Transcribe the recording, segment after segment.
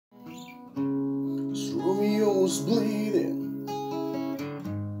was bleeding.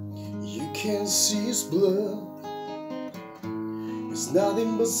 You can see his blood. It's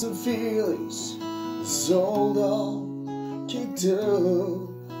nothing but some feelings. It's all can do.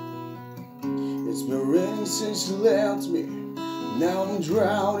 It's been raining since you left me. Now I'm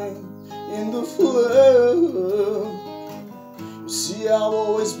drowning in the flood. You see, I've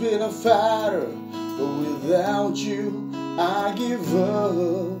always been a fighter, but without you, I give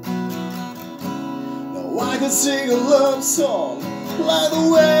up. Now I can sing a love song like the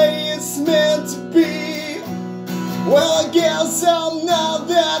way it's meant to be. Well, I guess I'm not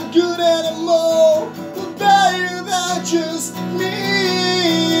that good anymore, but baby, that's just me.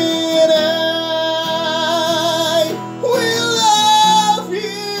 And I will love you,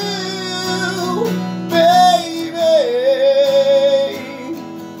 baby,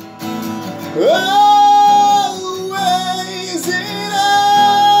 always and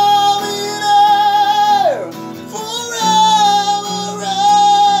I'll be there forever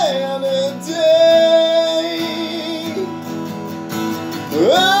and a day.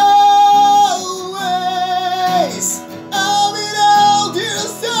 Always, I'll be down till the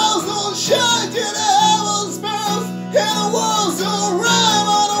stars don't shine, till the heavens burst and the walls don't rhyme.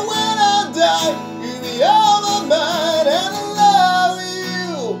 On when I die, you'll be on my mind, and I love you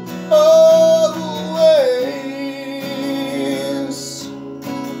always.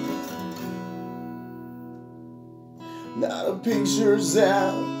 Now the pictures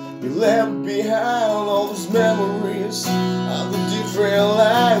out you left behind, all those memories of the different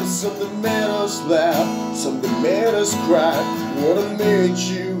lives. Some that made us laugh, some that made us cry. What I made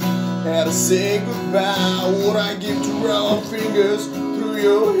you had to say goodbye. What I give to run my fingers through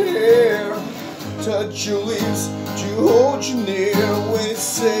your hair, touch your lips, to hold you near. When you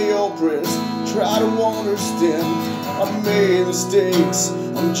say your prayers, try to understand. I've made mistakes,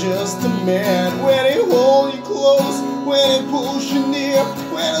 I'm just a man. When they hold you close, when they push you near,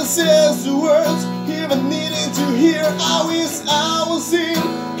 when it says the words even needing to hear, I wish I was in,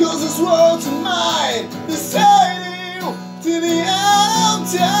 cause these words are mine, deciding you to the end of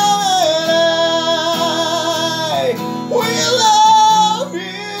time. And I will love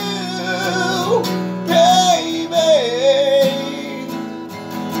you, baby,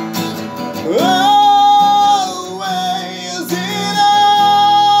 always and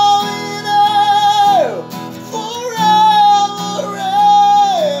all in all, forever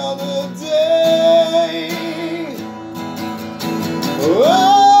and a day.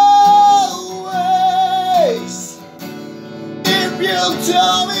 Always, if you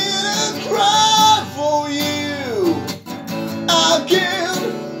tell me to cry for you, I'll give.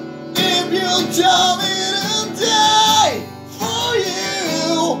 If you tell me to die for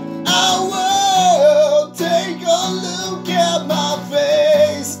you, I will. Take a look at my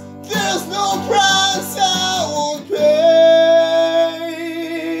face, there's no price I won't pay.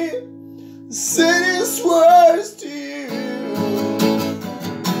 Say these words to you.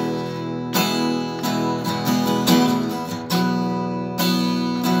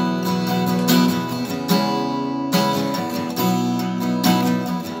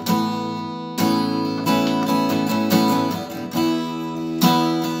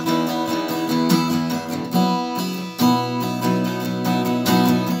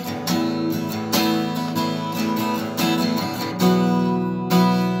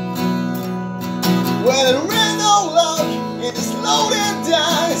 When it rains no luck, it is loaded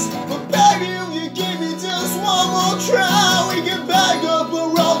dice. But baby, if you give me just one more try, we can back up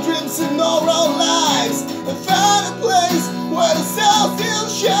our own dreams and all our lives, and find a place where the sun still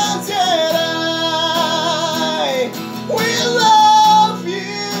shines. And I will love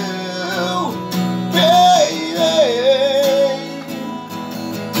you, baby.